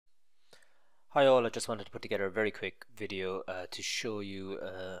Hi all, I just wanted to put together a very quick video to show you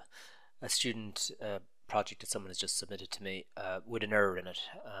a student project that someone has just submitted to me with an error in it.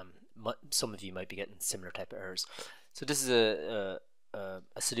 Some of you might be getting similar type of errors. So this is a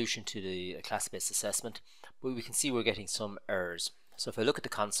solution to the class-based assessment, but we can see we're getting some errors. So if I look at the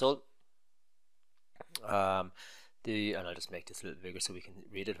console, and I'll just make this a little bigger so we can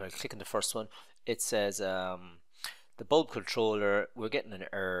read it. If I click on the first one, it says the bulb controller, we're getting an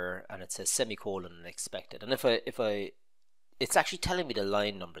error, and it says semicolon unexpected. And it's actually telling me the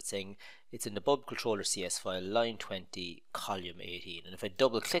line number. It's saying it's in the bulb controller CS file, line 20, column 18. And if I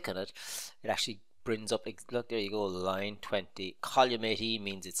double click on it, it actually brings up, look, there you go, line 20, column 18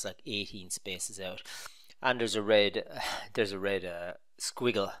 means it's like 18 spaces out. And there's a red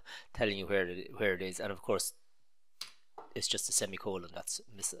squiggle telling you where it is, and of course it's just a semicolon that's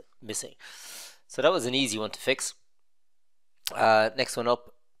missing. So that was an easy one to fix. Next one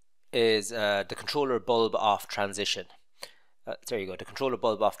up is the controller bulb off transition. There you go. The controller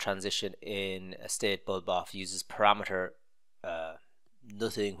bulb off transition in a state bulb off uses parameter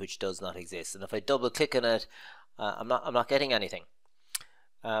nothing, which does not exist. And if I double click on it, I'm not getting anything.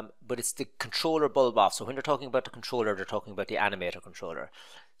 But it's the controller bulb off. So when they're talking about the controller, they're talking about the animator controller.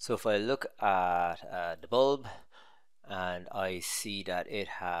 So if I look at the bulb, and I see that it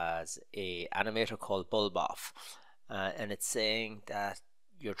has a animator called bulb off, and it's saying that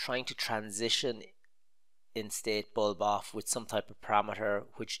you're trying to transition in state bulb off with some type of parameter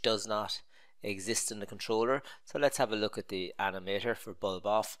which does not exist in the controller. So let's have a look at the animator for bulb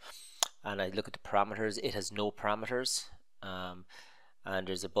off, and I look at the parameters. It has no parameters. And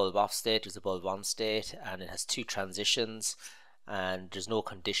there's a bulb off state, there's a bulb on state, and it has two transitions, and there's no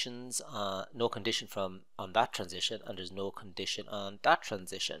conditions, no condition on that transition, and there's no condition on that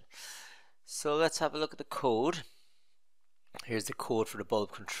transition. So let's have a look at the code. Here's the code for the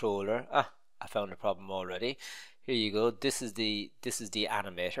bulb controller. I found a problem already. Here you go. This is the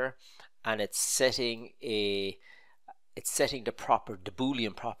animator, and it's setting the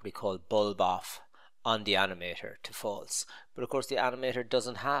Boolean property called bulb off on the animator to false. But of course the animator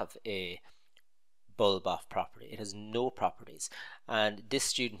doesn't have a bulb off property. It has no properties, and this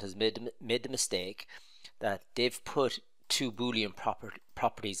student has made the mistake that they've put two Boolean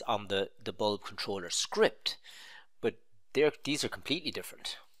properties on the bulb controller script, but these are completely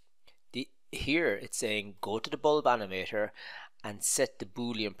different. Here it's saying go to the bulb animator and set the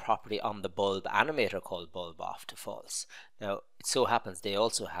Boolean property on the bulb animator called bulb off to false. Now it so happens they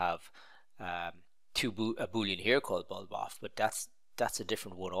also have a Boolean here called bulb off, but that's a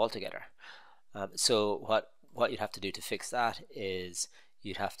different one altogether. So what you'd have to do to fix that is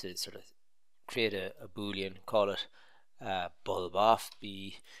you'd have to sort of create a Boolean, call it bulb off.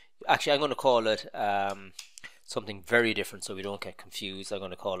 Actually, I'm going to call it something very different so we don't get confused. I'm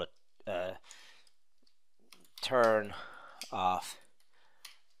going to call it turn off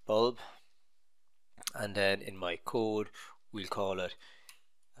bulb, and then in my code we'll call it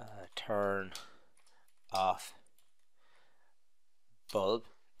turn off bulb.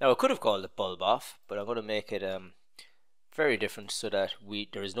 Now I could have called it bulb off, but I'm going to make it very different so that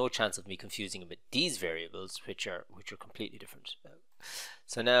there is no chance of me confusing it with these variables, which are completely different.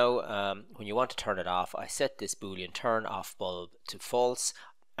 So now when you want to turn it off, I set this Boolean turn off bulb to false,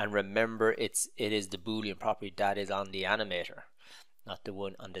 and remember it is the Boolean property that is on the animator, not the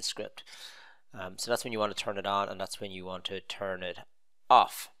one on the script. So that's when you want to turn it on, and that's when you want to turn it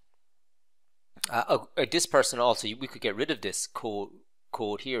off. This person also, we could get rid of this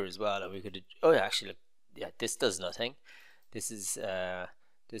code here as well, and we could, oh yeah, actually, yeah, this does nothing. This is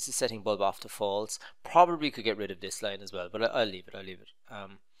setting bulb off to false. Probably could get rid of this line as well, but I'll leave it.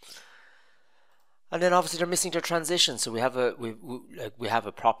 And then obviously they're missing their transition, so we have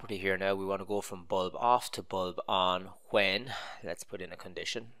a property here now. We want to go from bulb off to bulb on when, let's put in a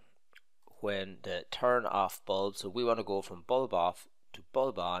condition, when the turn off bulb. So we want to go from bulb off to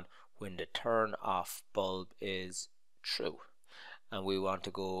bulb on when the turn off bulb is true, and we want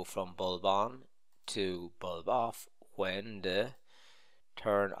to go from bulb on to bulb off when the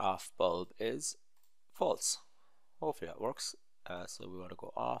turn off bulb is false. Hopefully that works. So we want to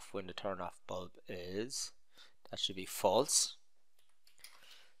go off when the turn off bulb is, that should be false.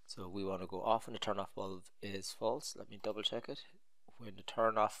 So we want to go off when the turn off bulb is false. Let me double check it. When the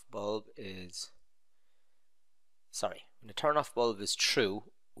turn off bulb is, when the turn off bulb is true,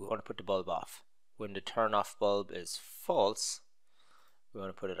 we want to put the bulb off. When the turn off bulb is false, we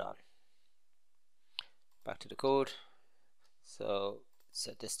want to put it on. Back to the code. So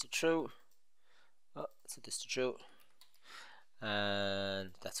set this to true. Set this to true. And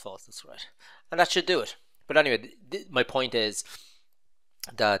that's false, that's right. And that should do it. But anyway, my point is,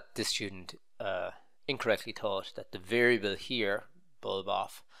 that this student incorrectly thought that the variable here, bulb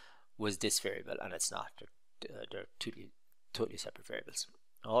off, was this variable, and it's not. They're totally separate variables.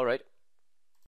 All right.